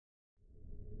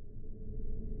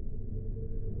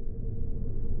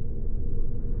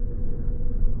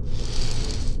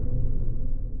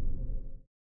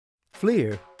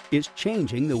FLIR is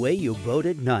changing the way you boat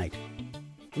at night.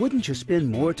 Wouldn't you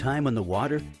spend more time on the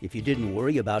water if you didn't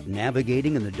worry about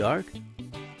navigating in the dark?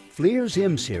 FLIR's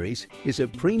M-Series is a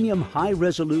premium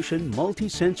high-resolution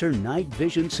multi-sensor night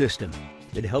vision system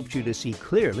that helps you to see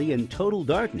clearly in total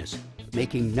darkness,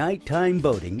 making nighttime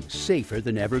boating safer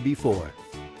than ever before.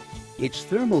 Its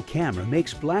thermal camera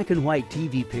makes black and white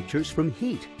TV pictures from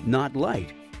heat, not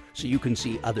light, so you can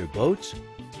see other boats,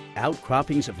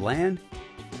 outcroppings of land,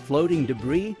 floating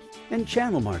debris, and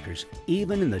channel markers,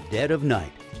 even in the dead of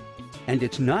night. And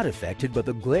it's not affected by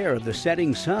the glare of the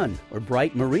setting sun or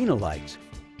bright marina lights.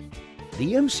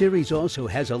 The M-Series also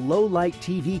has a low-light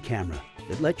TV camera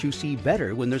that lets you see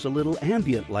better when there's a little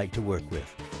ambient light to work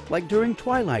with, like during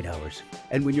twilight hours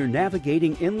and when you're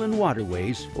navigating inland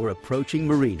waterways or approaching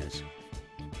marinas.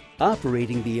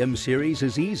 Operating the M-Series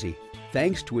is easy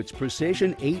thanks to its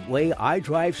precision 8-way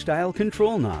iDrive style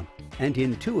control knob and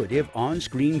intuitive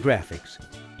on-screen graphics.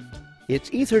 Its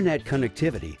Ethernet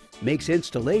connectivity makes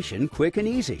installation quick and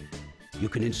easy. You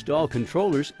can install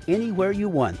controllers anywhere you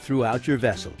want throughout your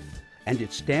vessel, and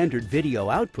its standard video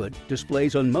output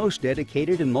displays on most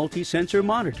dedicated and multi-sensor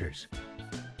monitors.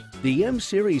 The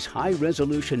M-Series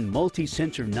high-resolution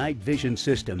multi-sensor night vision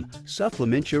system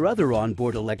supplements your other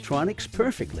onboard electronics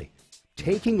perfectly,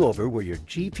 taking over where your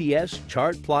GPS,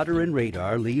 chart plotter, and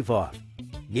radar leave off,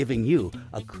 giving you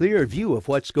a clear view of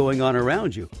what's going on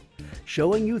around you,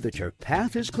 showing you that your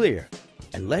path is clear,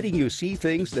 and letting you see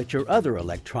things that your other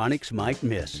electronics might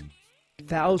miss.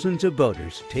 Thousands of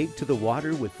boaters take to the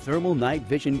water with thermal night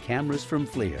vision cameras from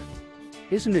FLIR.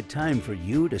 Isn't it time for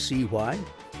you to see why?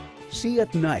 See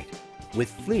at night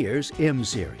with FLIR's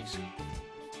M-Series.